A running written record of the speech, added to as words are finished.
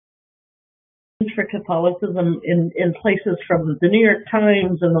for Catholicism in places from the New York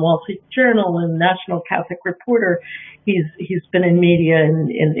Times and the Wall Street Journal and National Catholic Reporter. He's been in media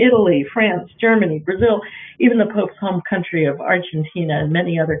in Italy, France, Germany, Brazil, even the Pope's home country of Argentina and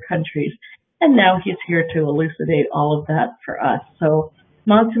many other countries. And now he's here to elucidate all of that for us. So,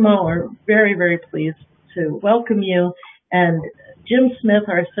 Massimo, we're very, very pleased to welcome you. And Jim Smith,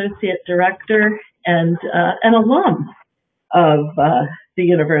 our Associate Director and an alum of the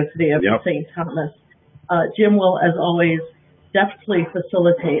University of St. Thomas. Jim will, as always, deftly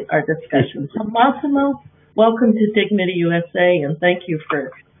facilitate our discussion. So, Massimo, welcome to Dignity USA, and thank you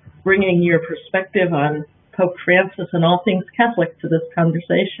for bringing your perspective on Pope Francis and all things Catholic to this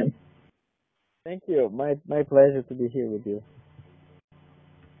conversation. Thank you. My pleasure to be here with you.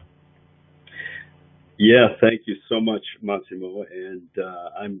 Yeah, thank you so much, Massimo, and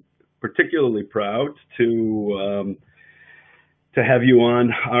I'm particularly proud to have you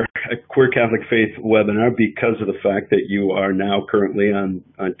on our Queer Catholic Faith webinar because of the fact that you are now currently on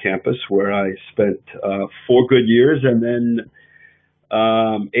campus, where I spent 4 good years and then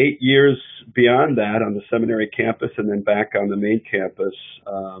 8 years beyond that on the seminary campus and then back on the main campus,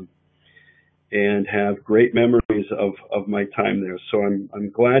 and have great memories of my time there. So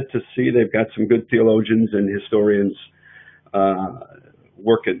I'm glad to see they've got some good theologians and historians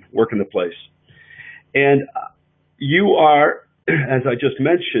working the place. And you are, as I just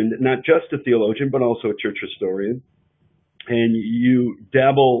mentioned, not just a theologian, but also a church historian. And you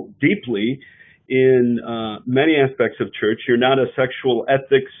dabble deeply in many aspects of church. You're not a sexual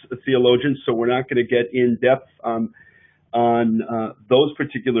ethics theologian, so we're not going to get in depth on those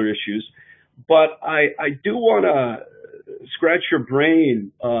particular issues. But I do want to scratch your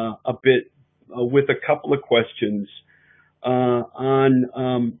brain a bit with a couple of questions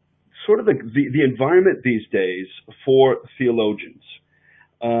on sort of the environment these days for theologians.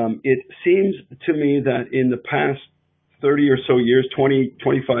 It seems to me that in the past 30 or so years, 20,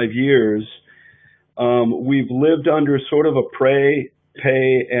 25 years, we've lived under sort of a pray,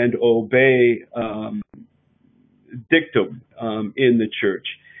 pay, and obey dictum in the church.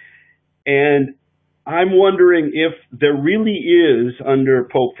 And I'm wondering if there really is, under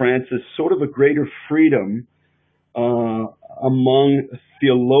Pope Francis, sort of a greater freedom among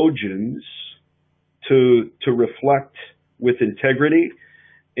theologians to reflect with integrity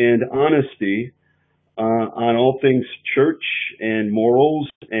and honesty on all things church and morals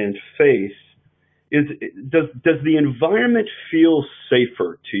and faith. Does the environment feel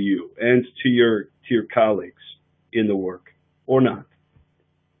safer to you and to your colleagues in the work, or not?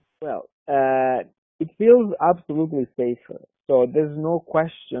 Well, it feels absolutely safer. So there's no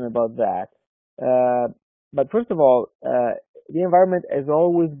question about that. But first of all, the environment has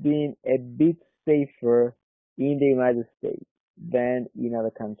always been a bit safer in the United States than in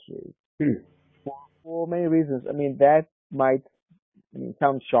other countries. For many reasons. I mean, that might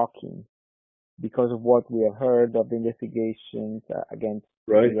sound shocking because of what we have heard of the investigations against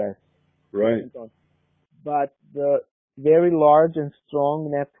the U.S. Right. But the very large and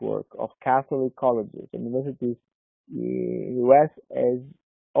strong network of Catholic colleges and universities in the U.S. has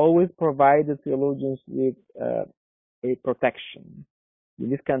always provided theologians with a protection in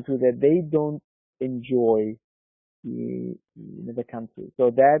this country that they don't enjoy in other countries.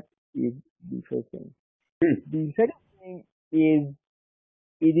 So that is the first thing. The second thing is,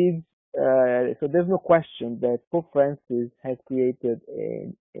 so there's no question that Pope Francis has created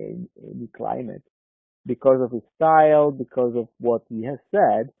a new climate because of his style, because of what he has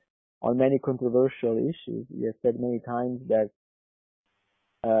said on many controversial issues. He has said many times that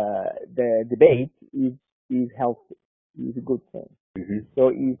the debate is healthy, is a good thing. Mm-hmm. So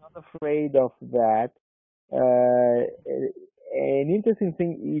he's not afraid of that. An interesting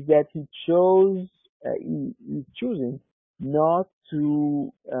thing is that he's choosing not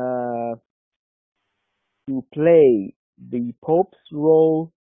to play the Pope's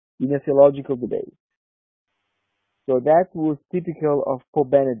role in a theological debate. So that was typical of Pope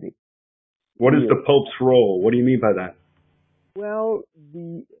Benedict. What is the Pope's role? What do you mean by that? Well,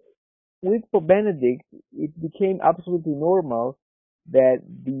 with Pope Benedict, it became absolutely normal that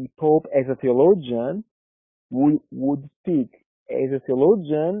the Pope, as a theologian, would speak as a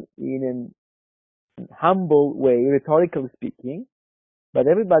theologian in a humble way, rhetorically speaking, but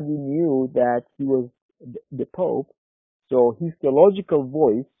everybody knew that he was the Pope, so his theological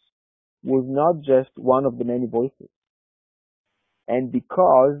voice was not just one of the many voices. And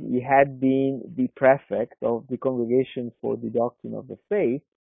because he had been the prefect of the Congregation for the Doctrine of the Faith,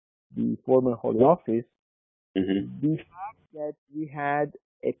 the former Holy Office, the fact that we had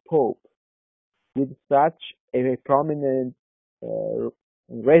a Pope with such a prominent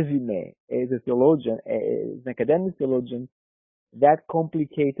resume as a theologian, as an academic theologian, that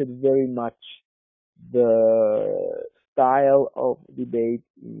complicated very much the style of debate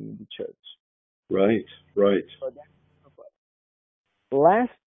in the church. Right, right. So that's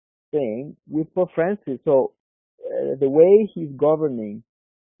last thing with Pope Francis. So the way he's governing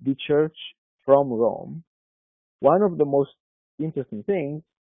the church from Rome, one of the most interesting things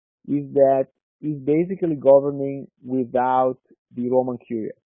is that he's basically governing without the Roman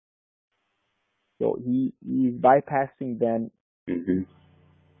Curia. So he is bypassing them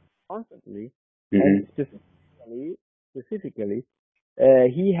constantly, and specifically,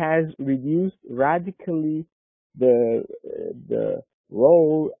 he has reduced radically the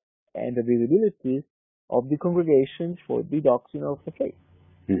role and the visibility of the congregation for the doctrine of the faith.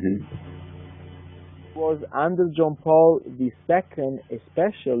 It was under John Paul II,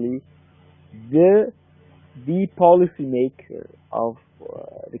 especially, the policy maker of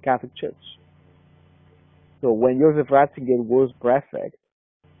the Catholic Church. So when Joseph Ratzinger was prefect,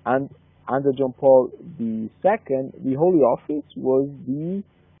 and under John Paul II, the Holy Office was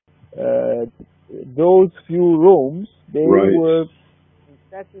those few rooms. They were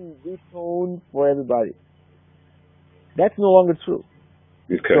setting the tone for everybody. That's no longer true.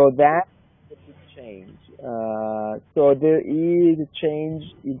 Okay. So that's a big change. So there is a change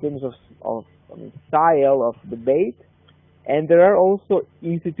in terms of style of debate, and there are also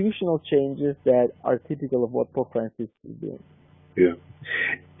institutional changes that are typical of what Pope Francis is doing. Yeah.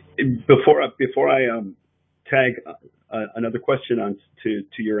 Before I tag another question on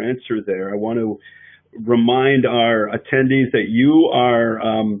to your answer there, I want to remind our attendees that you are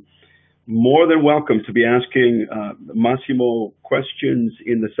more than welcome to be asking Massimo questions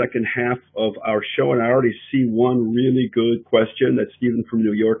in the second half of our show. And I already see one really good question that Stephen from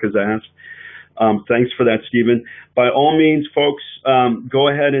New York has asked. Thanks for that, Stephen. By all means, folks, go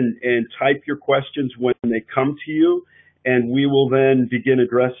ahead and type your questions when they come to you, and we will then begin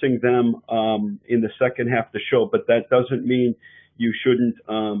addressing them in the second half of the show. But that doesn't mean you shouldn't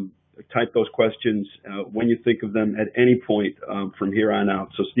type those questions when you think of them at any point from here on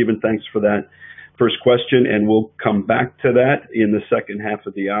out. So, Stephen, thanks for that first question, and we'll come back to that in the second half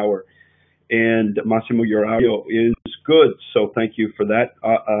of the hour. And Massimo, your audio is good, so thank you for that.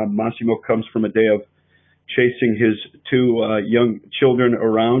 Massimo comes from a day of chasing his two young children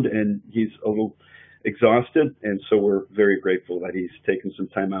around, and he's a little exhausted, and so we're very grateful that he's taken some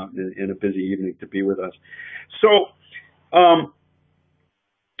time out in a busy evening to be with us. So,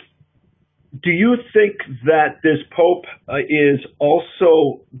 do you think that this Pope is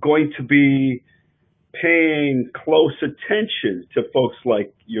also going to be paying close attention to folks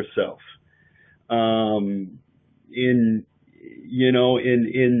like yourself? In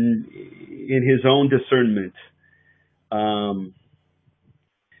his own discernment,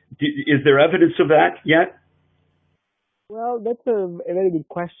 is there evidence of that yet? Well, that's a very good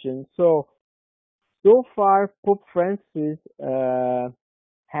question. So far, Pope Francis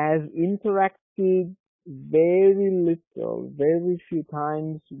has interacted very little, very few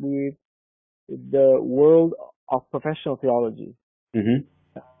times with the world of professional theology.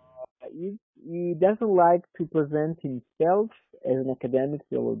 He doesn't like to present himself as an academic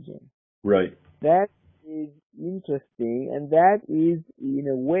theologian. Right. That is interesting, and that is, in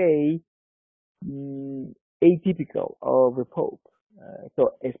a way, atypical of a Pope.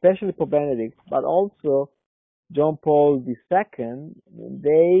 So, especially Pope Benedict, but also John Paul II,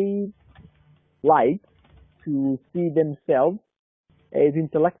 they like to see themselves as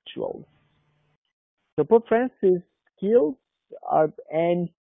intellectuals. So Pope Francis' skills and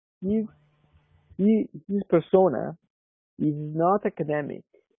his persona is not academic.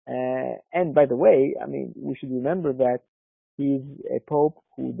 And by the way, I mean, we should remember that he's a Pope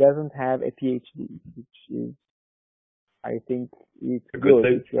who doesn't have a PhD, which is, I think, it's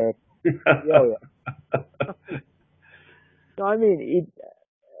good. So, I mean,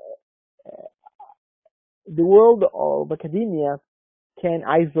 the world of academia can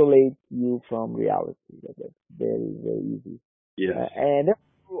isolate you from reality. That's very, very easy. Yes. And that's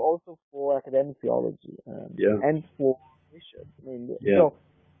true also for academic theology and for bishops. I mean,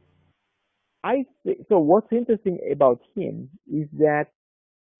 so what's interesting about him is that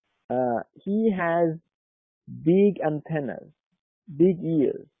he has big antennas, big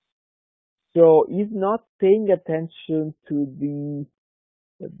ears. So he's not paying attention to the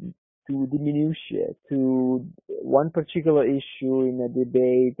minutiae, to one particular issue in a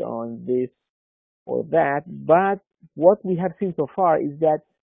debate on this or that. But what we have seen so far is that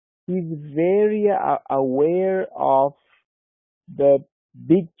he's very aware of the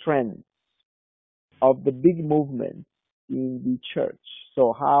big trends, of the big movements in the church.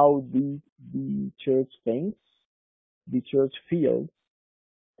 So how the church thinks, the church feels.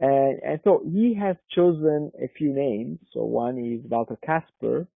 And so he has chosen a few names. So one is Walter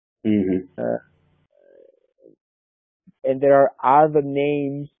Casper, and there are other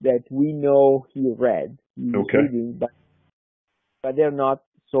names that we know he read, he's reading, but they're not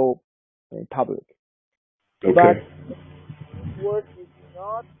so public. Okay. But his work is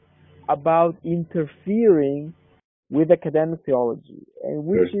not about interfering with academic theology, and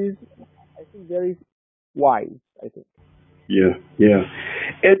which is, I think, very wise, I think. Yeah.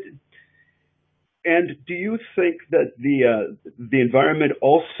 And do you think that the environment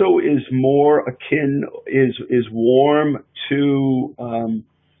also is more akin, is warm to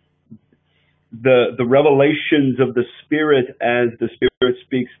the revelations of the Spirit as the Spirit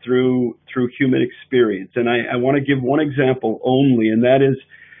speaks through human experience? And I want to give one example only, and that is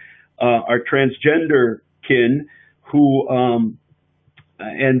our transgender kin who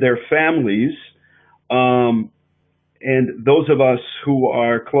and their families. And those of us who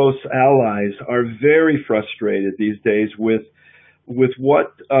are close allies are very frustrated these days with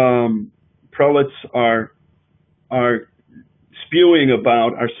what prelates are spewing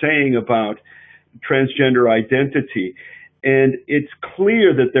about, are saying about transgender identity. And it's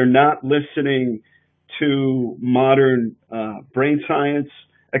clear that they're not listening to modern brain science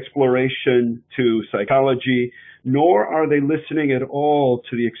exploration, to psychology, nor are they listening at all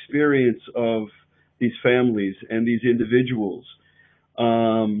to the experience of these families and these individuals.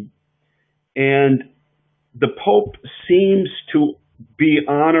 And the Pope seems to be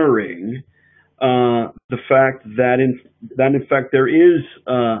honoring the fact that in fact there is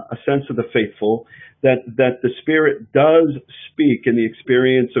a sense of the faithful, that the Spirit does speak in the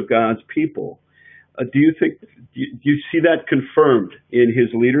experience of God's people. Do you see that confirmed in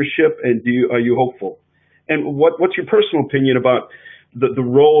his leadership, and are you hopeful? And what's your personal opinion about the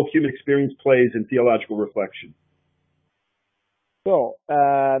role human experience plays in theological reflection? So,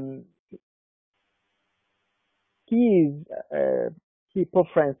 Pope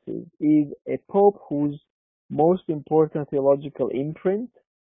Francis is a pope whose most important theological imprint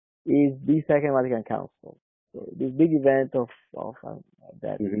is the Second Vatican Council. So this big event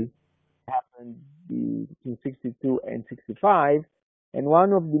that happened between 62 and 65, and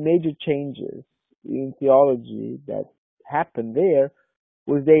one of the major changes in theology that happened there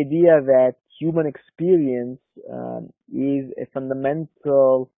was the idea that human experience is a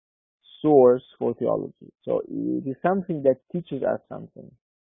fundamental source for theology. So it is something that teaches us something.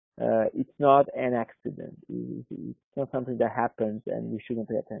 It's not an accident. It's not something that happens and we shouldn't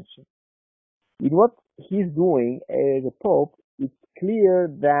pay attention. In what he's doing as a pope, it's clear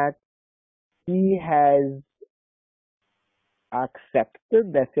that he has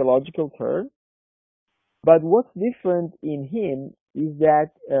accepted that theological turn. But what's different in him is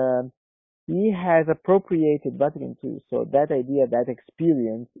that he has appropriated Vatican II. So that idea, that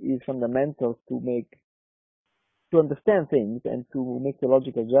experience is fundamental to understand things and to make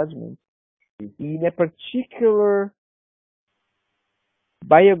theological judgments in a particular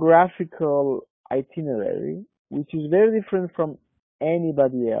biographical itinerary, which is very different from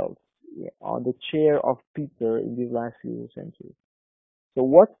anybody else on the chair of Peter in these last few centuries. So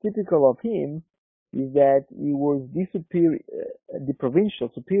what's typical of him is that he was the provincial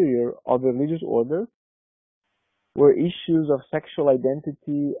superior of a religious order where issues of sexual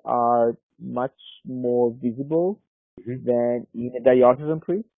identity are much more visible than in a diocesan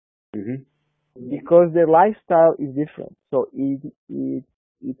priest, because their lifestyle is different. So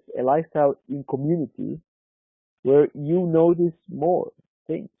it's a lifestyle in community where you notice more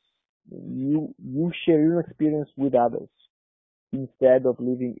things. You share your experience with others instead of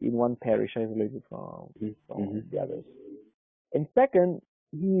living in one parish isolated from the others. And second,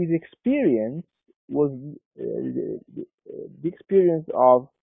 his experience was the experience of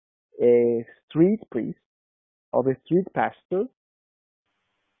a street priest, of a street pastor,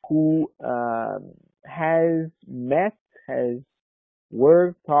 who has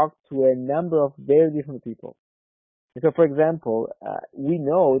worked, talked to a number of very different people. And so, for example, we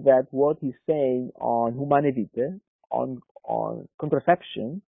know that what he's saying on Humane Vitae, on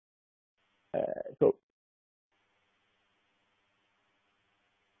contraception, so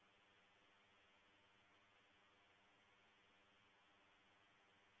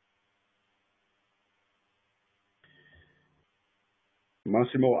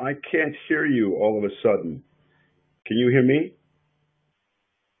Massimo, I can't hear you all of a sudden. Can you hear me?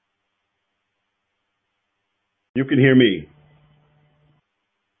 You can hear me.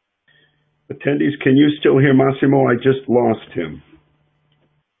 Attendees, can you still hear Massimo? I just lost him.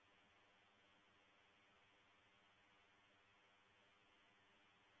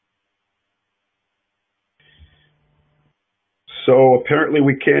 So apparently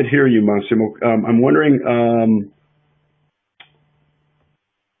we can't hear you, Massimo. I'm wondering,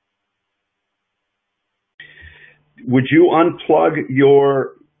 would you unplug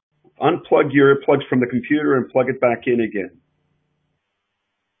your earplugs from the computer and plug it back in again?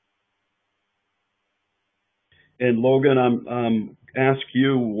 And Logan, I'm ask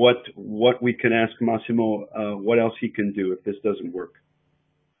you what we can ask Massimo, what else he can do if this doesn't work.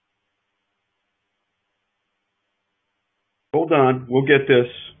 Hold on, we'll get this.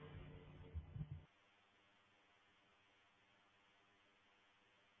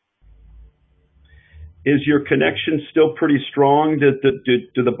 Is your connection still pretty strong? Do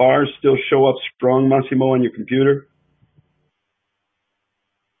the bars still show up strong, Massimo, on your computer?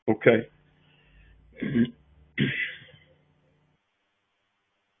 Okay.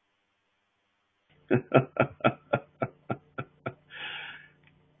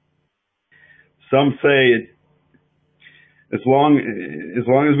 Some say as long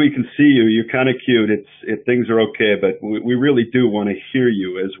as we can see you, you're kind of cute. Things are okay, but we really do want to hear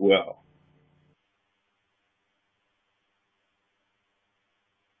you as well.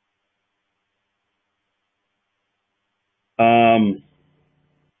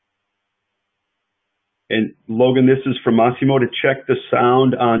 And Logan, this is for Massimo to check the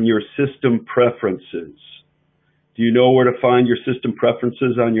sound on your system preferences. Do you know where to find your system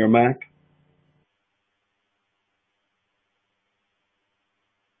preferences on your Mac?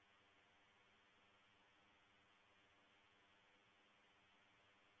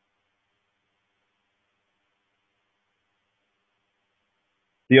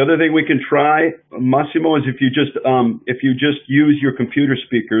 The other thing we can try, Massimo, is if you just use your computer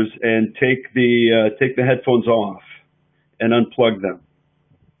speakers and take the headphones off and unplug them.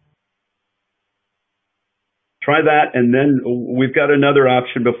 Try that, and then we've got another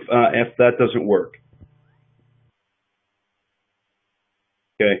option if that doesn't work.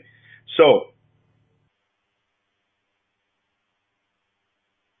 Okay, so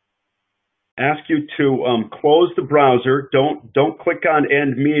ask you to close the browser. Don't click on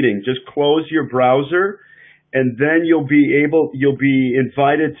end meeting. Just close your browser, and then you'll be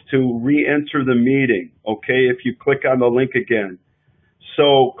invited to re-enter the meeting. Okay, if you click on the link again.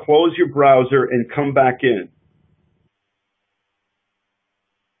 So close your browser and come back in.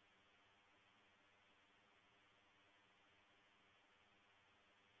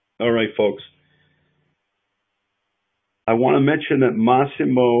 All right, folks. I want to mention that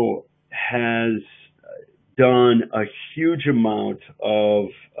Massimo has done a huge amount of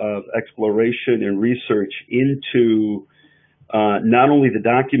exploration and research into not only the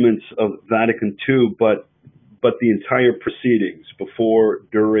documents of Vatican II, but the entire proceedings before,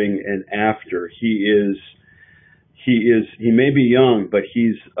 during, and after. He may be young, but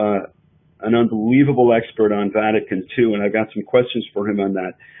he's an unbelievable expert on Vatican II, and I've got some questions for him on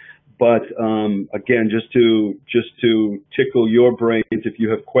that. But again, just to tickle your brains, if you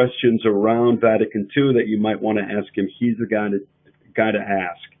have questions around Vatican II that you might want to ask him, he's the guy to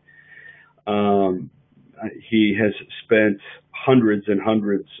ask. He has spent hundreds and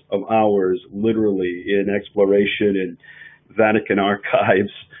hundreds of hours, literally, in exploration in Vatican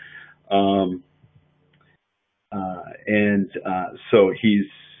archives, so he's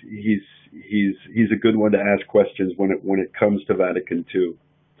a good one to ask questions when it comes to Vatican II.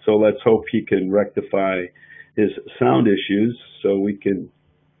 So let's hope he can rectify his sound issues so we can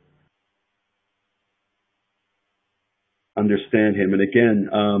understand him. And again,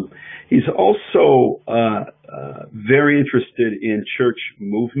 he's also very interested in church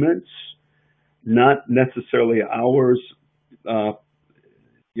movements, not necessarily ours, the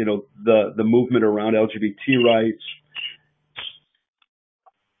movement around LGBT rights.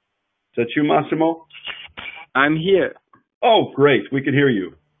 Is that you, Massimo? I'm here. Oh, great. We can hear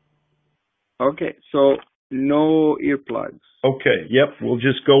you. Okay, so no earplugs. Okay, yep, we'll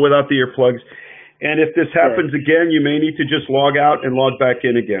just go without the earplugs. And if this happens again, you may need to just log out and log back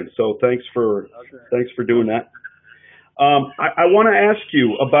in again. So thanks for doing that. I want to ask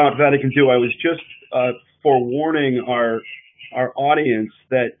you about Vatican II. I was just forewarning our audience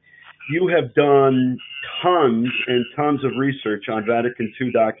that you have done tons and tons of research on Vatican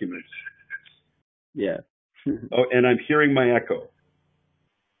II documents. Yeah. Oh, and I'm hearing my echo.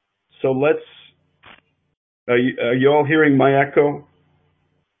 So are you all hearing my echo?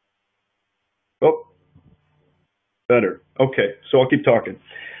 Oh, better. Okay, so I'll keep talking.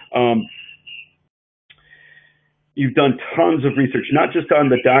 You've done tons of research, not just on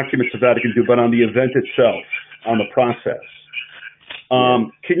the documents of Vatican II, but on the event itself, on the process.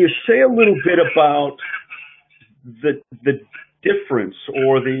 Can you say a little bit about the difference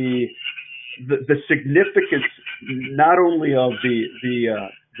or the the significance not only of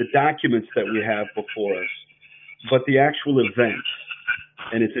the documents that we have before us, but the actual event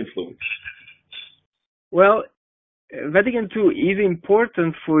and its influence? Well, Vatican II is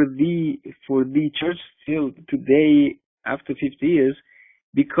important for the church still today after 50 years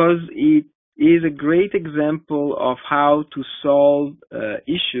because it is a great example of how to solve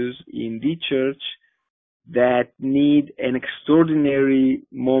issues in the church that need an extraordinary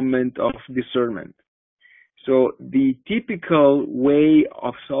moment of discernment. So the typical way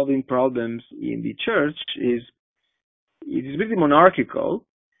of solving problems in the church is really monarchical,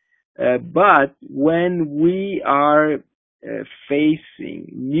 but when we are facing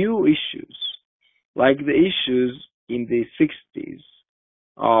new issues, like the issues in the 60s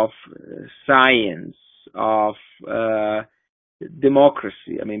of science, of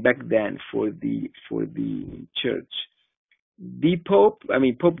democracy, I mean back then for the church, the Pope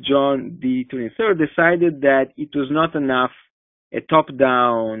John the 23rd decided that it was not enough a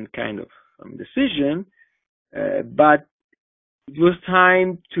top-down kind of decision, but it was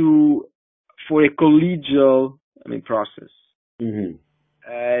time for a collegial process. Mm-hmm.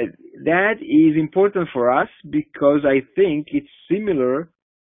 That is important for us because I think it's similar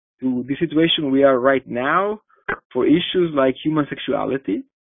to the situation we are right now for issues like human sexuality,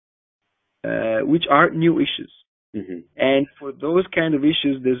 which are new issues. Mm-hmm. And for those kind of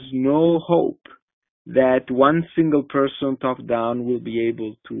issues, there's no hope that one single person top down will be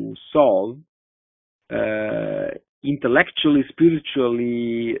able to solve intellectually,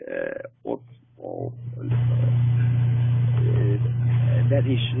 spiritually, that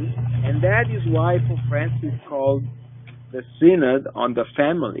issue. And that is why Pope Francis called the Synod on the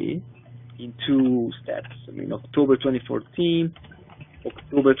family in 2 steps. October 2014,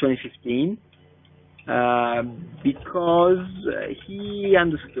 October 2015, because he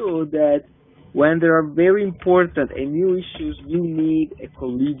understood that when there are very important and new issues, you need a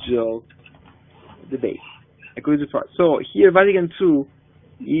collegial debate. So here, Vatican II,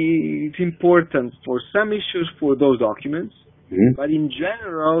 it's important for some issues for those documents, mm-hmm. but in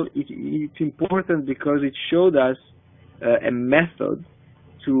general, it's important because it showed us a method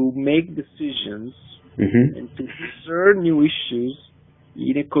to make decisions mm-hmm. and to discern new issues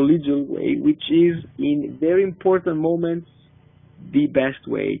in a collegial way, which is, in very important moments, the best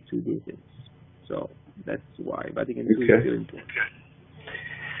way to do things. So that's why Vatican II is very important.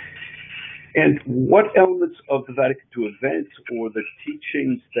 And what elements of the Vatican II event or the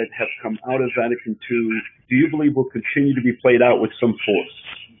teachings that have come out of Vatican II do you believe will continue to be played out with some force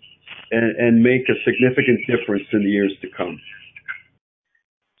and make a significant difference in the years to come?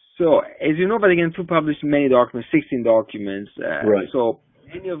 So, as you know, Vatican II published many documents, 16 documents. Right. So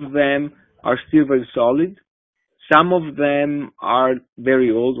many of them are still very solid. Some of them are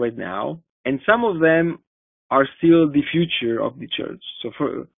very old right now. And some of them are still the future of the church. So,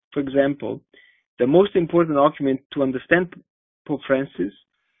 for example, the most important document to understand Pope Francis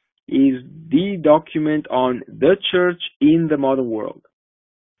is the document on the church in the modern world.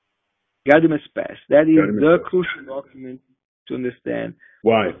 Gaudium et Spes. That is the crucial document to understand.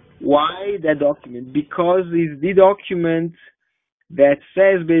 Why? Why that document? Because it's the document that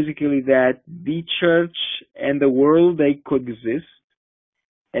says basically that the church and the world, they coexist,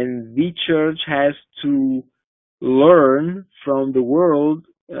 and the church has to learn from the world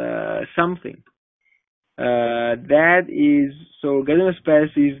something. That is, so Gaudium et Spes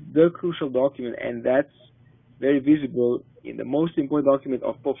is the crucial document, and that's very visible in the most important document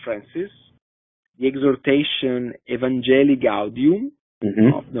of Pope Francis, the exhortation Evangelii Gaudium,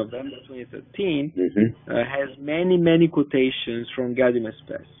 mm-hmm. of November 2013, mm-hmm. Has many quotations from Gaudium et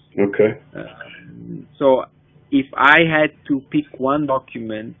Spes. Okay. So if I had to pick one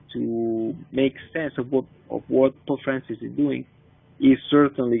document to make sense of what Pope Francis is doing, is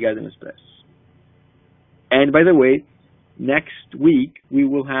certainly Gaudium et Spes. And by the way, next week we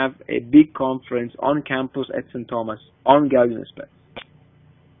will have a big conference on campus at St. Thomas on Gaudium et Spes.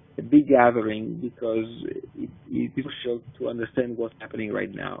 A big gathering because it is crucial to understand what's happening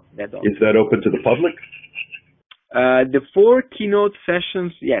right now. Is that open to the public? The 4 keynote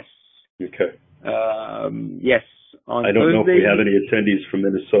sessions, yes. Okay. Yes. On I don't Thursday, know if we have any attendees from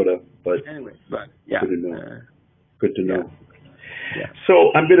Minnesota, but anyway, but yeah. Good to know. Good to know. Yeah.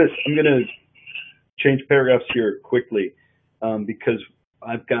 So I'm gonna change paragraphs here quickly because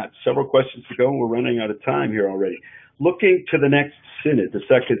I've got several questions to go and we're running out of time here already. Looking to the next synod, the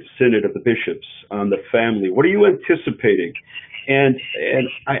second synod of the bishops on the family, what are you anticipating? And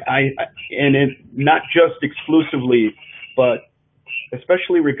not just exclusively, but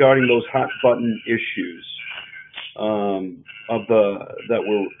especially regarding those hot button issues. of the that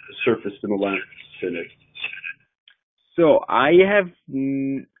were surfaced in the last synod? So I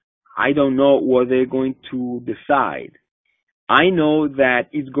don't know what they're going to decide. I know that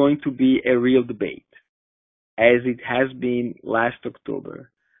it's going to be a real debate, as it has been last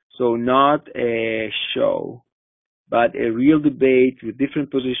October. So not a show, but a real debate with different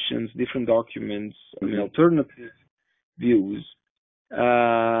positions, different documents, alternative views.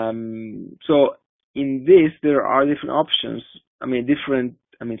 So in this, there are different options.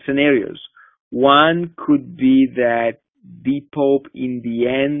 Scenarios. One could be that the Pope, in the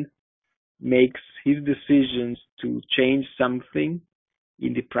end, makes his decisions to change something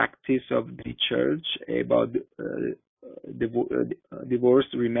in the practice of the Church about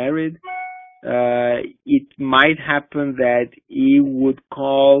divorced, remarried. It might happen that he would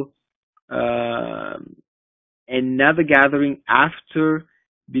call another gathering after,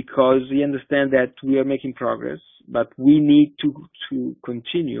 because he understands that we are making progress, but we need to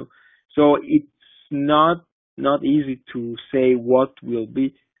continue. So it's not easy to say what will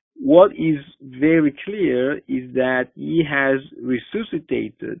be. What is very clear is that he has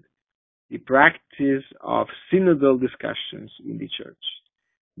resuscitated the practice of synodal discussions in the Church.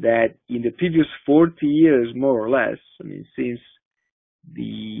 That in the previous 40 years, more or less, since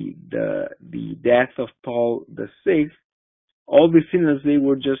the death of Paul VI, all the synods, they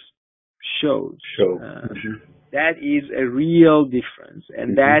were just shows. That is a real difference,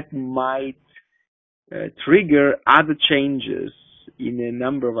 and that might trigger other changes in a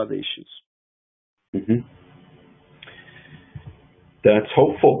number of other issues. That's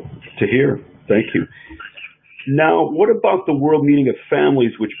hopeful to hear. Thank you. Now, what about the World Meeting of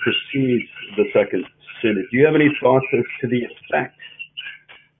Families, which precedes the Second Synod? Do you have any thoughts as to the effect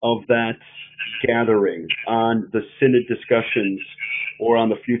of that gathering on the Synod discussions or on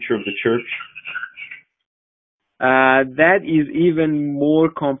the future of the Church? That is even more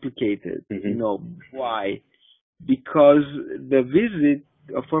complicated. Why? Because the visit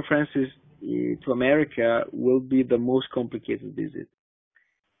of Pope Francis to America will be the most complicated visit,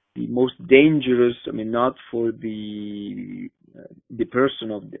 the most dangerous. Not for the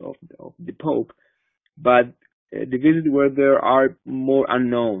person of the Pope, but the visit where there are more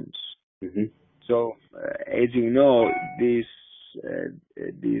unknowns. So, as you know, this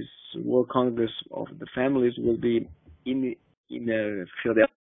World Congress of the Families will be in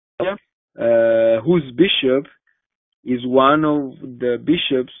Philadelphia, whose bishop is one of the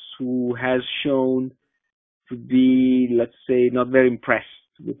bishops who has shown to be, let's say, not very impressed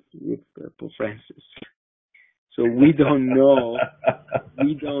with Pope Francis. So we don't know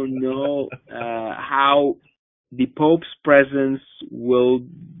how the Pope's presence will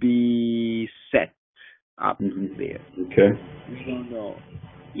be set up there. Okay. We don't know.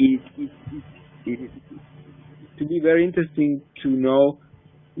 It to be very interesting to know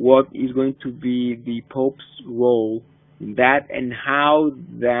what is going to be the Pope's role in that, and how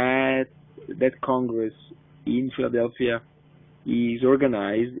that Congress in Philadelphia is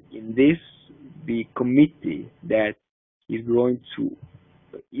organized. In this, the committee that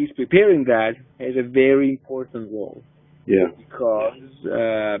is preparing that has a very important role. Yeah.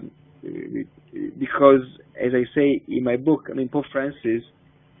 Because as I say in my book, Pope Francis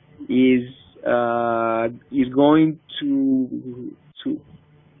is going to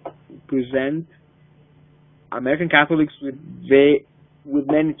present American Catholics with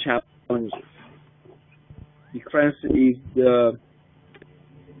many challenges. Because Francis is the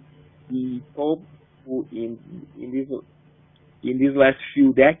Pope who in these last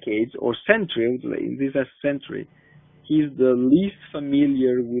few decades or century, in this last century, he's the least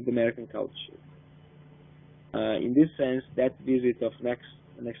familiar with American culture. In this sense, that visit of next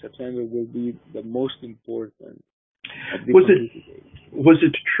September will be the most important. Was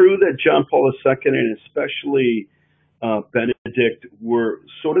it true that John Paul II and especially Benedict were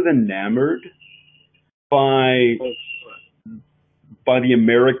sort of enamored by the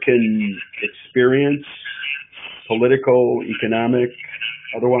American experience, political, economic,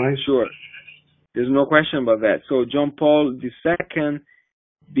 otherwise? Sure. There's no question about that. So John Paul II,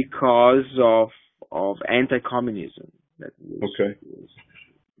 because of anti-communism,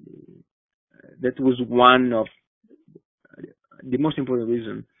 that was one of the most important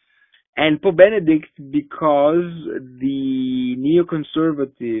reasons. And Pope Benedict, because the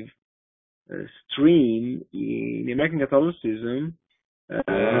neoconservative stream in American Catholicism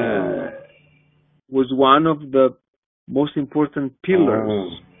was one of the most important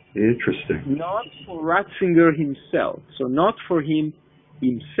pillars. Interesting. Not for Ratzinger himself, so not for him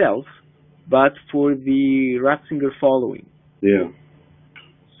himself, but for the Ratzinger following. Yeah.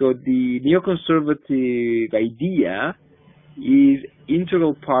 So the neoconservative idea is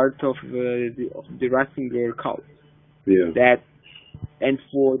integral part of the Ratzinger cult. Yeah. And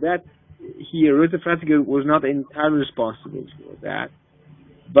for that, Josef Ratzinger was not entirely responsible for that,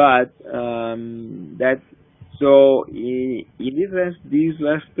 but so in this sense, these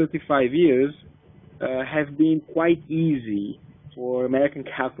last 35 years have been quite easy for American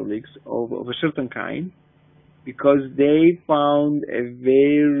Catholics of a certain kind, because they found a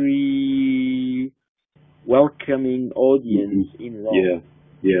very welcoming audience in Rome.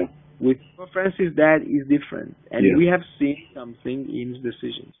 Yeah. With Pope Francis, that is different, and we have seen something in his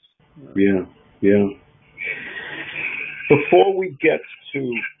decisions. Yeah. Before we get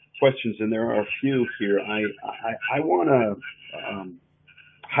to questions, and there are a few here, I want to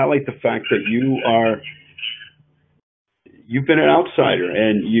highlight the fact that you've been an outsider,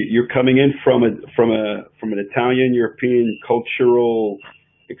 and you're coming in from an Italian European cultural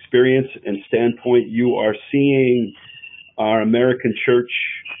experience and standpoint. You are seeing our American church,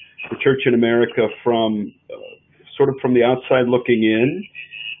 the church in America, from sort of from the outside looking in,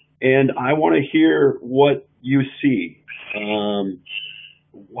 and I want to hear what you see.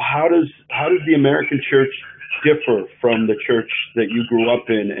 How does the American church differ from the church that you grew up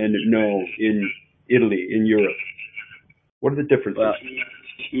in and know in Italy, in Europe? What are the differences? Well,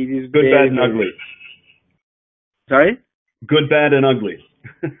 it is good, bad, and ugly. Sorry? Good, bad, and ugly.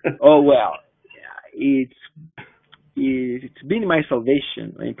 Oh, well, it's been my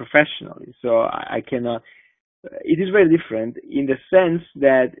salvation, professionally, so I cannot. It is very different in the sense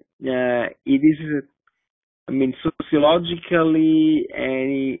that it is, sociologically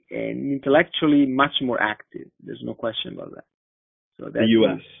and intellectually much more active. There's no question about that. So the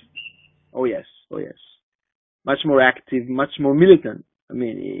U.S. Oh yes. Much more active, much more militant. What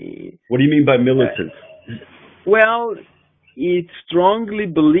do you mean by militant? Well, it strongly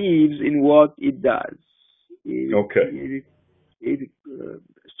believes in what it does.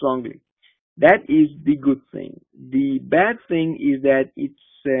 Strongly. That is the good thing. The bad thing is that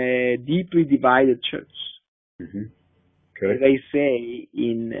it's a deeply divided church. Mm-hmm. Okay. As I say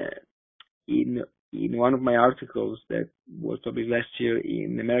in one of my articles that was published last year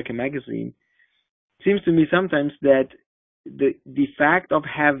in American Magazine, it seems to me sometimes that the fact of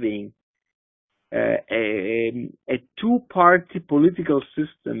having a two-party political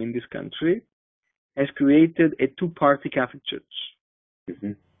system in this country has created a two-party Catholic Church.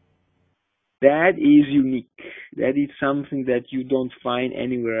 Mm-hmm. That is unique. That is something that you don't find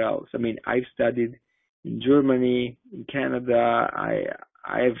anywhere else. I've studied in Germany, in Canada.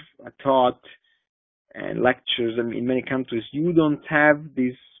 I've taught and lectures in many countries. You don't have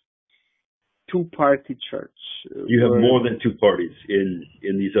this two-party church. You have more than two parties in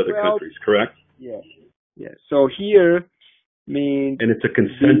these other countries, correct? Yes. Yeah. So here, and it's a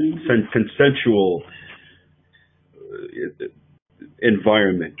consensual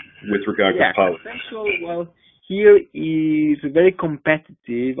environment with regard to politics. Consensual. Well, here is very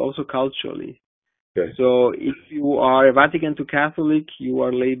competitive, also culturally. Okay. So if you are a Vatican II Catholic, you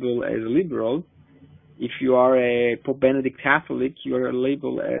are labeled as a liberal. If you are a Pope Benedict Catholic, you are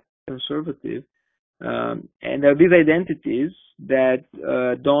labeled as conservative. And there are these identities that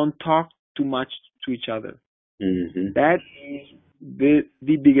don't talk too much to each other. Mm-hmm. That is the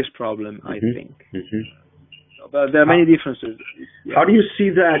biggest problem, I think. Mm-hmm. But there are many differences. Yeah. How do you see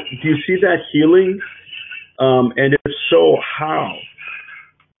that? Do you see that healing? And if so, how?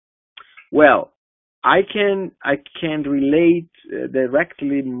 Well, I can relate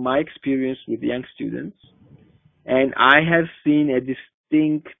directly my experience with young students, and I have seen a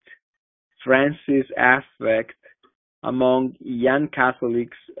distinct Francis affect among young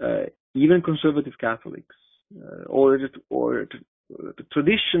Catholics, even conservative Catholics, or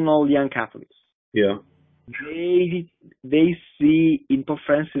traditional young Catholics. Yeah. They see in Pope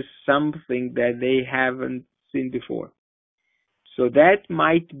Francis something that they haven't seen before. So that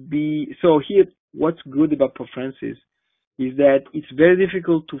might be, so here, what's good about Pope Francis is that it's very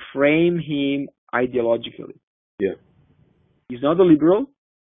difficult to frame him ideologically. Yeah. He's not a liberal,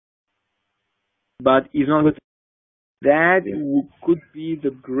 but he's not a, that could be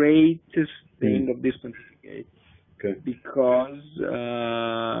the greatest thing of this pontificate. Okay. Because,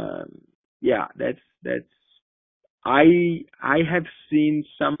 that's, I have seen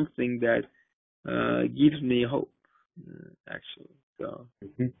something that gives me hope, actually. So.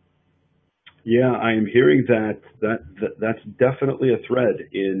 Mm-hmm. Yeah, I am hearing that's definitely a thread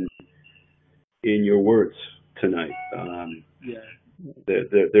in your words tonight.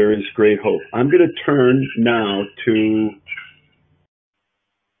 There is great hope. I'm going to turn now to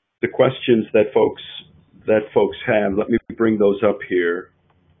the questions that folks have. Let me bring those up here.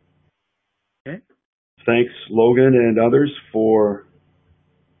 Thanks, Logan and others, for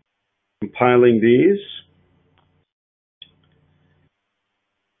compiling these.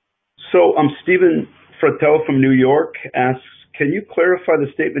 So, Stephen Fratello from New York asks, can you clarify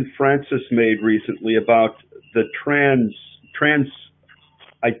the statement Francis made recently about the trans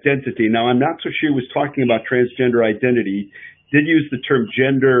identity? Now, I'm not so sure he was talking about transgender identity. He did use the term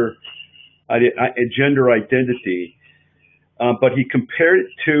gender identity, but he compared it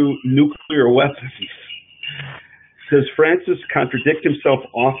to nuclear weapons. Does Francis contradict himself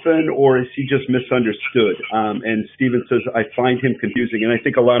often, or is he just misunderstood? And Stephen says, I find him confusing, and I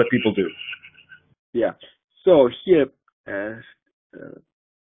think a lot of people do. Yeah. So here,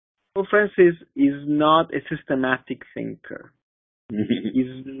 Pope Francis is not a systematic thinker.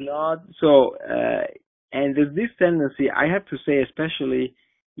 He's not so, and there's this tendency, I have to say, especially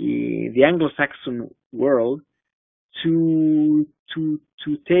in the Anglo-Saxon world, to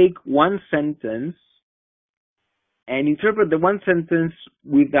take one sentence and interpret the one sentence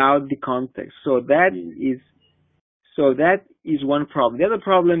without the context. So that is one problem. The other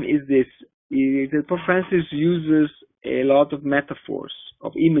problem is this: that Pope Francis uses a lot of metaphors,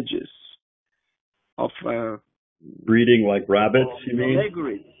 of images, of breeding like rabbits. You mean?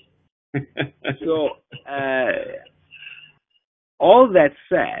 Allegories. So all that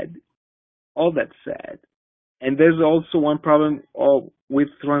said, and there's also one problem with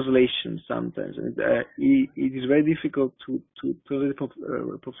translation sometimes. And, it is very difficult to read Pope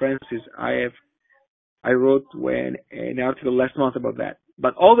Francis. I wrote an article last month about that.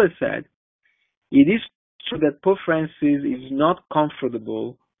 But all that said, it is true that Pope Francis is not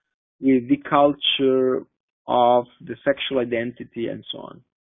comfortable with the culture of the sexual identity and so on.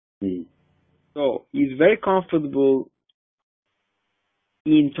 So he's very comfortable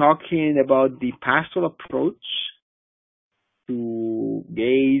in talking about the pastoral approach to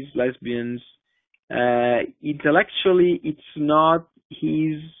gays, lesbians. Intellectually, it's not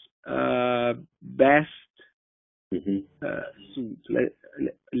his best suit.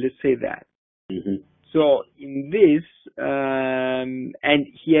 Let's say that. So in this, and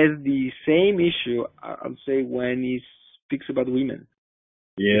he has the same issue, I would say, when he speaks about women.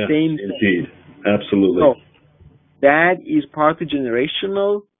 Yeah, indeed. Absolutely. So that is partly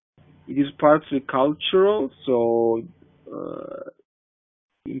generational. It is partly cultural. So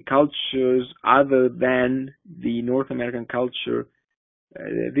in cultures other than the North American culture,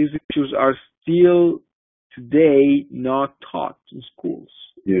 these issues are still today not taught in schools,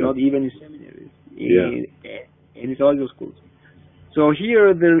 not even in seminaries, in theological schools. So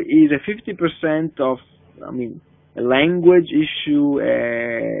here there is a 50% of, a language issue,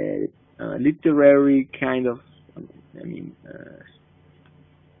 a literary kind of,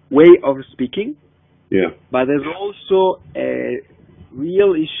 way of speaking. Yeah. But there's also a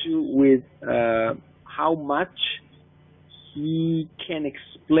real issue with how much he can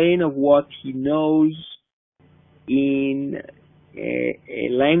explain of what he knows in a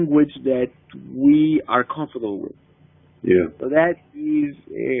language that we are comfortable with. Yeah. So that is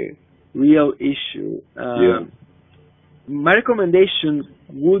a real issue. My recommendation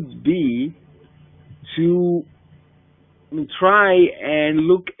would be to try and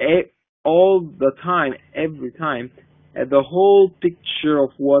look at all the time, every time, at the whole picture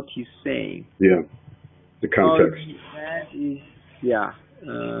of what he's saying. Yeah, the context. That is,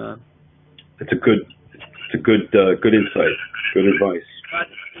 it's a good insight, good advice.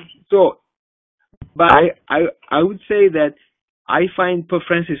 But I would say that I find Pope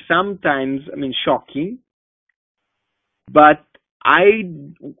Francis sometimes, shocking, but I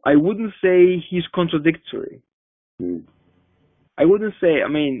wouldn't say he's contradictory. I wouldn't say,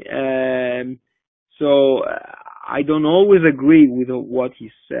 so I don't always agree with what he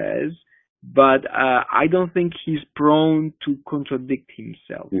says, but I don't think he's prone to contradict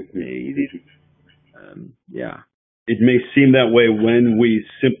himself. It may seem that way when we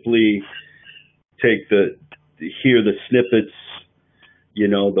simply take hear the snippets,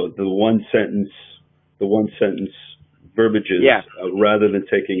 the one sentence verbiages, rather than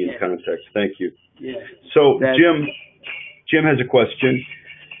taking in context. Thank you. Yeah. So Jim has a question.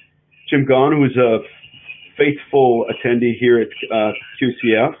 Jim Gahn, who's a faithful attendee here at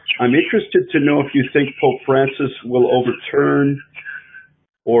QCF. I'm interested to know if you think Pope Francis will overturn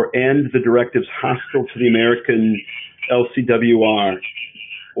or end the directives hostile to the American LCWR,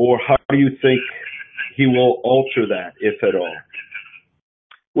 or how do you think he will alter that, if at all?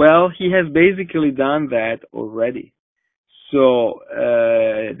 Well, he has basically done that already. So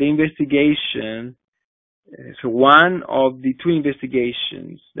the investigation, so one of the two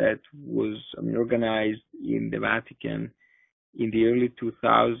investigations that was organized in the Vatican in the early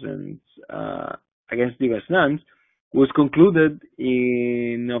 2000s against U.S. nuns was concluded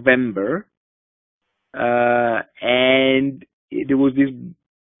in November, and there was this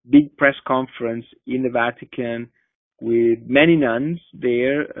big press conference in the Vatican with many nuns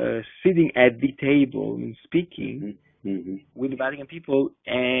there sitting at the table and speaking with the Vatican people,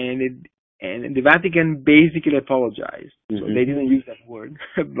 and the Vatican basically apologized. So they didn't use that word,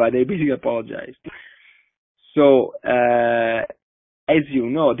 but they basically apologized. So, as you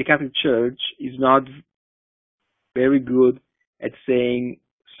know, the Catholic Church is not very good at saying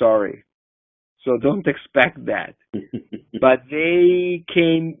sorry. So don't expect that. But they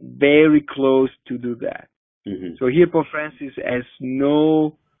came very close to do that. So here Pope Francis has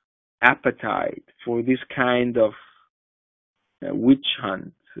no appetite for this kind of witch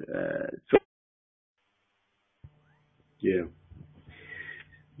hunt. Yeah,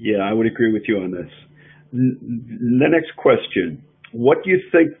 I would agree with you on this. The next question. What do you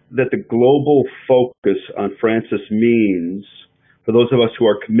think that the global focus on Francis means for those of us who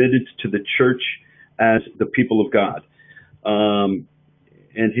are committed to the Church as the people of God? And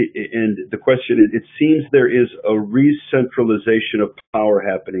the question is, it seems there is a re-centralization of power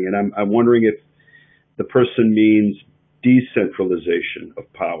happening, and I'm wondering if the person means decentralization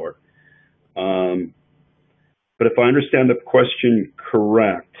of power. But if I understand the question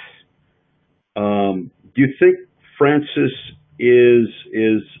correct, do you think Francis is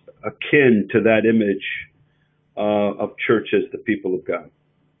akin to that image of Church as the people of God?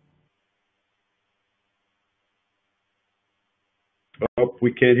 Oh,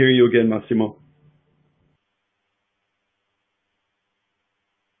 we can't hear you again, Massimo.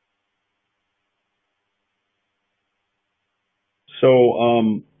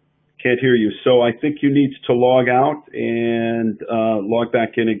 So, can't hear you. So I think you need to log out and log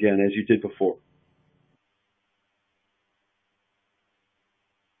back in again as you did before.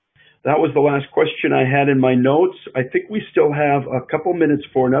 That was the last question I had in my notes. I think we still have a couple minutes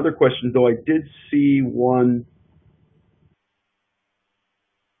for another question, though I did see one.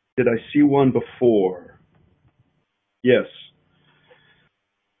 Did I see one before? Yes.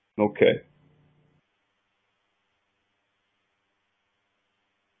 Okay.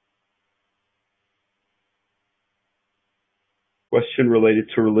 Question related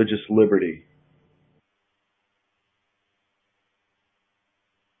to religious liberty.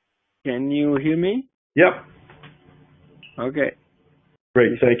 Can you hear me? Yep. Okay.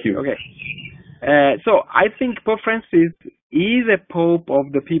 Great, thank you. Okay. So I think Pope Francis is a pope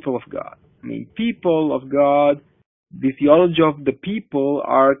of the people of God. I mean, people of God, the theology of the people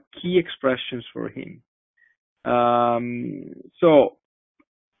are key expressions for him. So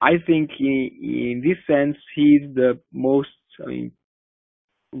I think in this sense, he's the most,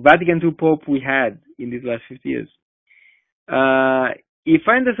 Vatican II Pope we had in these last 50 years. If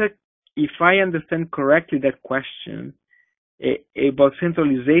I understand correctly that question about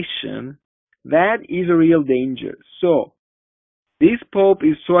centralization, that is a real danger. So this Pope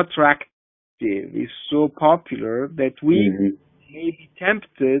is so attractive, is so popular that we may be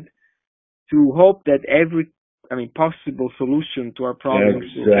tempted to hope that every possible solution to our problems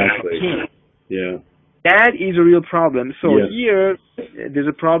exactly. Yeah. That is a real problem. So here, there's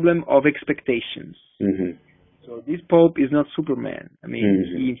a problem of expectations. So this Pope is not Superman.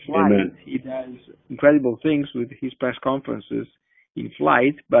 In flight, he does incredible things with his press conferences in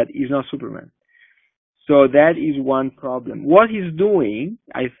flight, but he's not Superman. So that is one problem. What he's doing,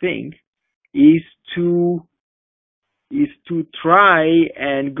 I think, is to try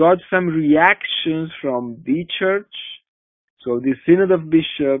and got some reactions from the Church, so the Synod of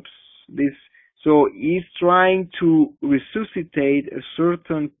Bishops, so he's trying to resuscitate a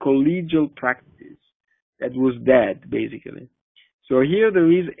certain collegial practice that was dead, basically. So here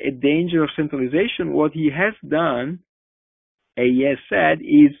there is a danger of centralization. What he has done, he has said,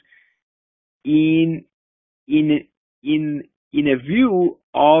 is in a view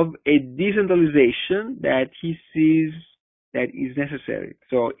of a decentralization that he sees that is necessary.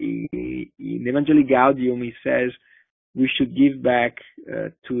 So in Evangelii Gaudium, he says we should give back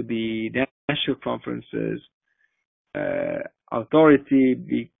to the national conferences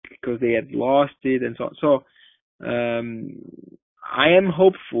authority because they had lost it and so on. So I am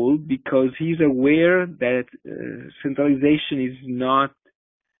hopeful because he's aware that centralization is not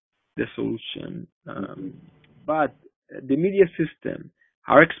the solution. But the media system,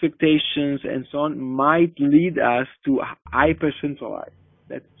 our expectations and so on might lead us to hyper-centralize.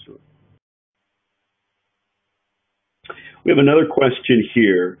 That's true. We have another question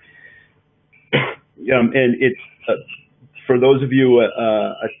here. And it's for those of you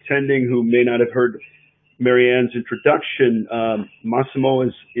attending who may not have heard Marianne's introduction, Massimo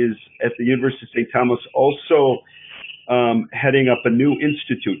is at the University of St. Thomas also heading up a new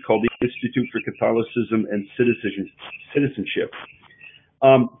institute called the Institute for Catholicism and Citizenship.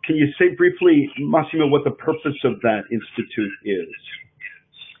 Can you say briefly, Massimo, what the purpose of that institute is?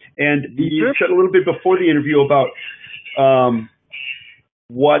 And you said a little bit before the interview about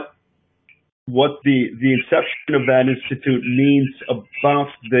what the inception of that institute means about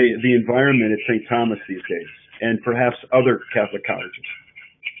the environment at St. Thomas these days, and perhaps other Catholic colleges.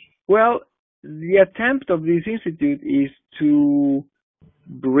 Well, the attempt of this institute is to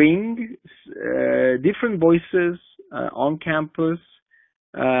bring different voices on campus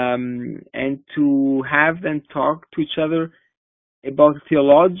and to have them talk to each other about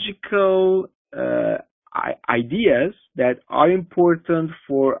theological ideas that are important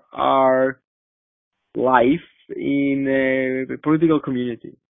for our life in a political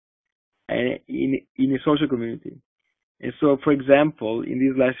community and in a social community. And so, for example, in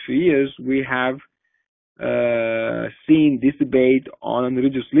these last few years, we have seen this debate on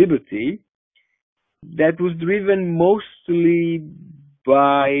religious liberty that was driven mostly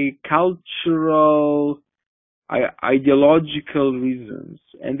by cultural, ideological reasons.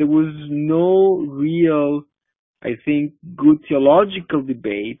 And there was no real, I think, good theological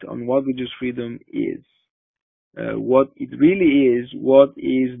debate on what religious freedom is. What it really is, what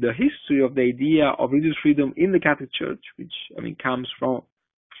is the history of the idea of religious freedom in the Catholic Church, which, I mean, comes from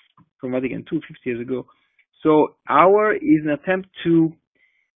Vatican II 50 years ago. So our is an attempt to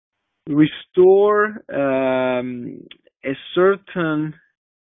restore a certain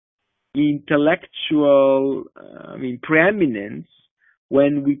intellectual, preeminence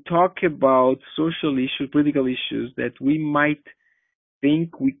when we talk about social issues, political issues that we might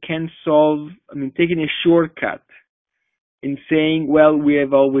think we can solve, taking a shortcut in saying, well, we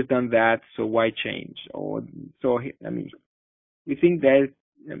have always done that, so why change? Or so, we think that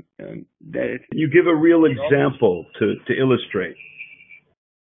you give a real example to illustrate.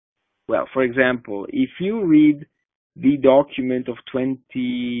 Well, for example, if you read the document of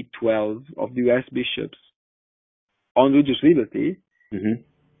 2012 of the U.S. bishops on religious liberty,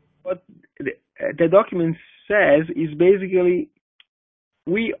 what the document says is basically,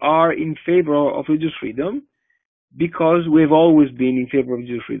 we are in favor of religious freedom because we've always been in favor of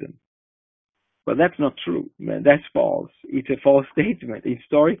religious freedom. But that's not true. That's false. It's a false statement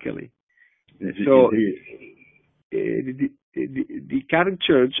historically. So the Catholic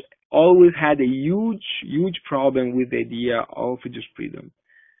Church always had a huge problem with the idea of religious freedom.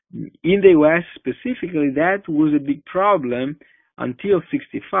 In the U.S. specifically, that was a big problem until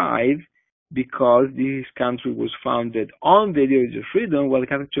 1965, because this country was founded on the idea of religious freedom, while the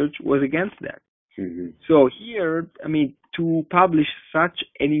Catholic Church was against that. So here, to publish such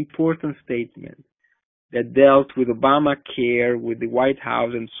an important statement that dealt with Obamacare, with the White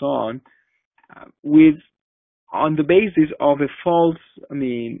House and so on, on the basis of a false,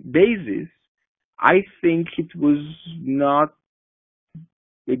 basis, I think it was not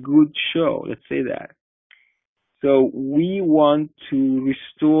a good show, let's say that. So we want to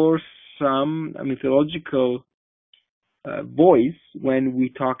restore some, theological voice when we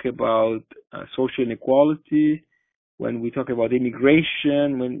talk about social inequality, when we talk about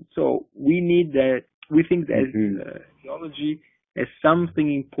immigration. So we need that. We think that theology has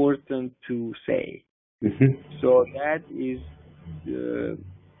something important to say. So that is the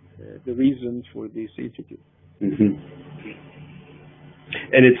reason for this institute.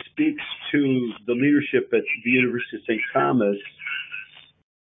 And it speaks to the leadership at the University of St. Thomas.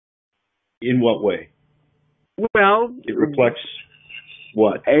 In what way? Well, it reflects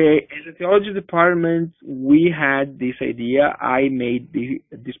what? As a theology department, we had this idea. I made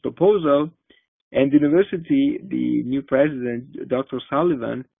this proposal, and the university, the new president, Dr.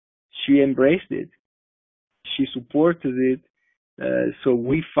 Sullivan, she embraced it. She supported it. So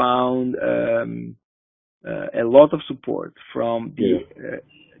we found a lot of support from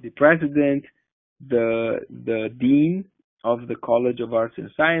the president, the dean of the College of Arts and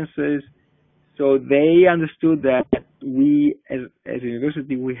Sciences. So they understood that we, as a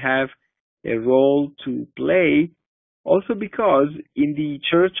university, we have a role to play. Also because in the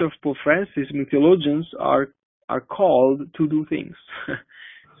Church of Pope Francis, theologians are called to do things.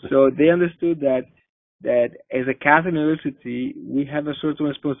 So they understood that as a Catholic university, we have a certain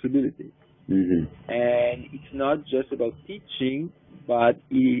responsibility. And it's not just about teaching, but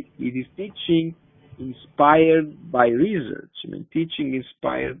it is teaching inspired by research. Teaching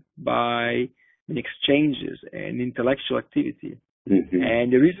inspired by exchanges and intellectual activity. And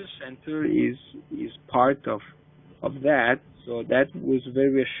the research center is part of that. So that was very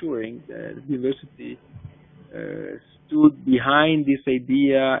reassuring that the university stood behind this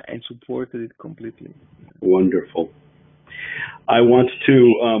idea and supported it completely. Wonderful. I want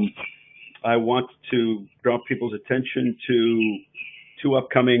to draw people's attention to two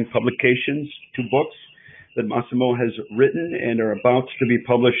upcoming publications, two books that Massimo has written and are about to be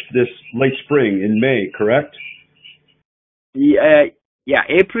published this late spring in May, correct? Yeah,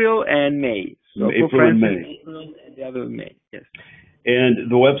 April and May. So April and May. April and the other May, yes. And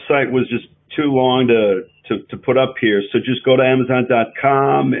the website was just too long to put up here, so just go to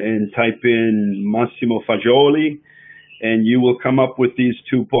Amazon.com and type in Massimo Faggioli, and you will come up with these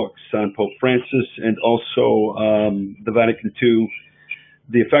two books on Pope Francis and also the Vatican II,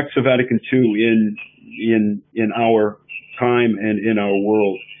 the effects of Vatican II in our time and in our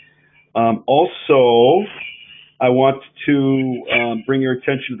world. Also, I want to bring your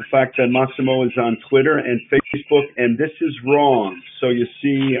attention to the fact that Massimo is on Twitter and Facebook, and this is wrong. So you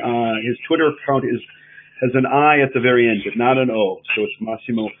see, his Twitter account has an I at the very end, but not an O. So it's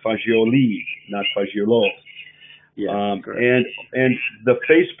Massimo Faggioli, not Faggiolo. Yeah, and the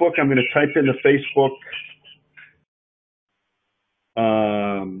Facebook, I'm going to type in the Facebook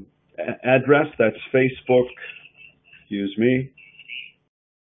address. That's Facebook. Excuse me.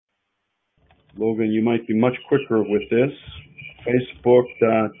 Logan, you might be much quicker with this.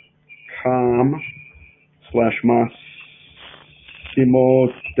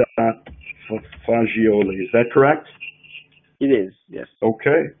 Facebook.com/Massimo.Faggioli. Is that correct? It is, yes.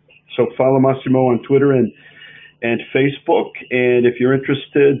 Okay. So follow Massimo on Twitter and Facebook. And if you're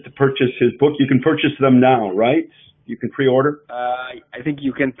interested to purchase his book, you can purchase them now, right? You can pre-order? I think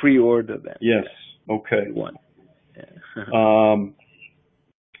you can pre-order them. Yes. Okay. One. Yeah.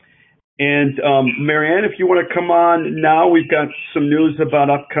 And Marianne, if you want to come on now, we've got some news about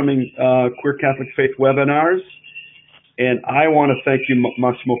upcoming Queer Catholic Faith webinars. And I want to thank you,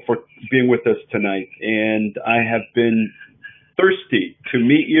 Massimo, for being with us tonight. And I have been thirsty to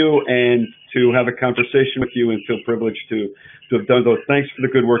meet you and to have a conversation with you, and feel privileged to have done those. Thanks for the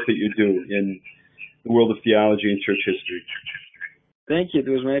good work that you do in the world of theology and church history. Thank you. It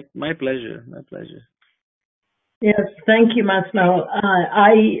was my pleasure. My pleasure. Yes, thank you, Massimo.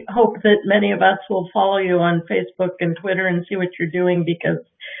 I hope that many of us will follow you on Facebook and Twitter and see what you're doing, because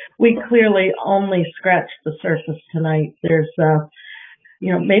we clearly only scratched the surface tonight. There's,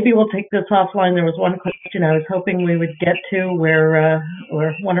 maybe we'll take this offline. There was one question I was hoping we would get to where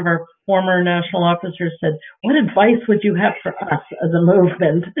one of our former national officers said, "What advice would you have for us as a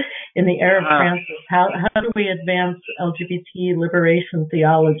movement in the era of Francis? How do we advance LGBT liberation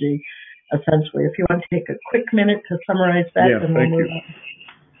theology?" Essentially, if you want to take a quick minute to summarize that, then we'll move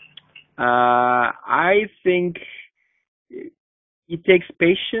on. I think it takes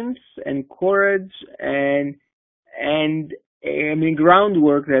patience and courage and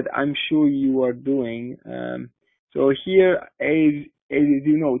groundwork that I'm sure you are doing. So here, as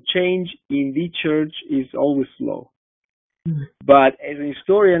you know, change in the church is always slow. Mm-hmm. But as a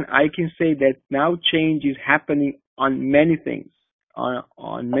historian, I can say that now change is happening on many things.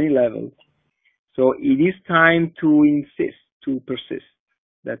 On many levels. So it is time to insist, to persist.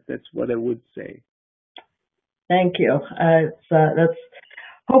 That's what I would say. Thank you. That's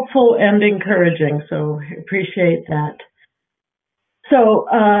hopeful and encouraging, so appreciate that. So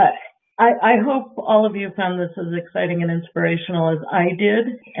I hope all of you found this as exciting and inspirational as I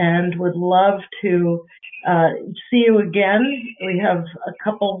did, and would love to see you again. We have a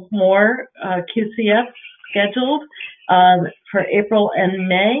couple more QCF scheduled for April and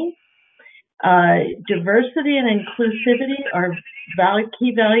May. Diversity and inclusivity are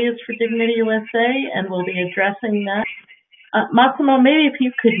key values for DignityUSA, and we'll be addressing that. Massimo, maybe if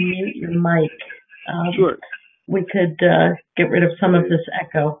you could mute your mic. Sure. We could get rid of some of this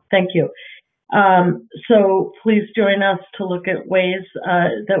echo. Thank you. So please join us to look at ways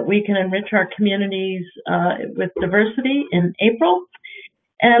that we can enrich our communities with diversity in April.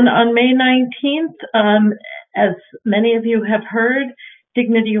 And on May 19th, as many of you have heard,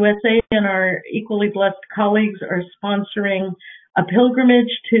 DignityUSA and our equally blessed colleagues are sponsoring a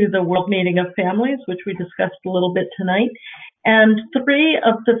pilgrimage to the World Meeting of Families, which we discussed a little bit tonight. And 3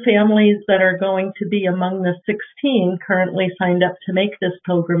 of the families that are going to be among the 16 currently signed up to make this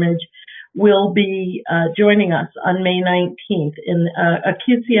pilgrimage will be joining us on May 19th in a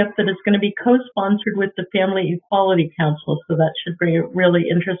QCF that is going to be co-sponsored with the Family Equality Council, so that should bring a really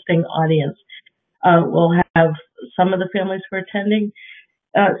interesting audience. We'll have some of the families who are attending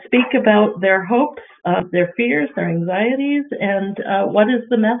speak about their hopes, their fears, their anxieties, and what is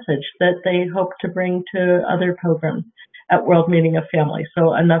the message that they hope to bring to other pilgrims at World Meeting of Families.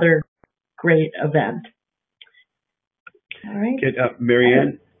 So another great event. All right.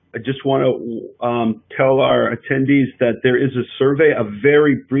 Marianne, I just want to tell our attendees that there is a survey, a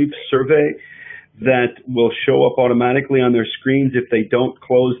very brief survey that will show up automatically on their screens if they don't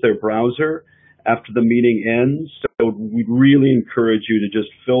close their browser after the meeting ends. So we really encourage you to just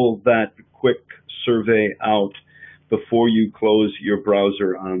fill that quick survey out before you close your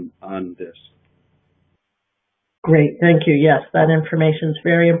browser on this. Great, thank you. Yes, that information is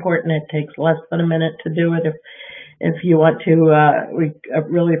very important. It takes less than a minute to do it if you want to. We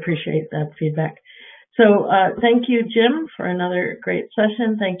really appreciate that feedback. So thank you, Jim, for another great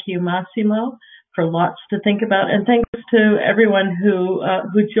session. Thank you, Massimo, for lots to think about. And thanks to everyone who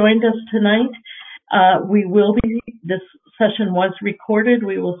joined us tonight. This session was recorded.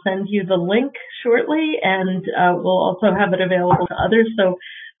 We will send you the link shortly, and we'll also have it available to others. So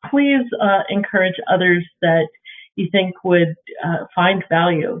please encourage others that you think would find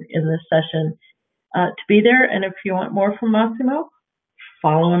value in this session to be there. And if you want more from Massimo,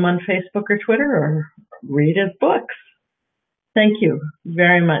 follow him on Facebook or Twitter or read his books. Thank you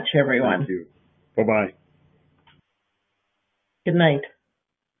very much, everyone. Thank you. Bye-bye. Good night.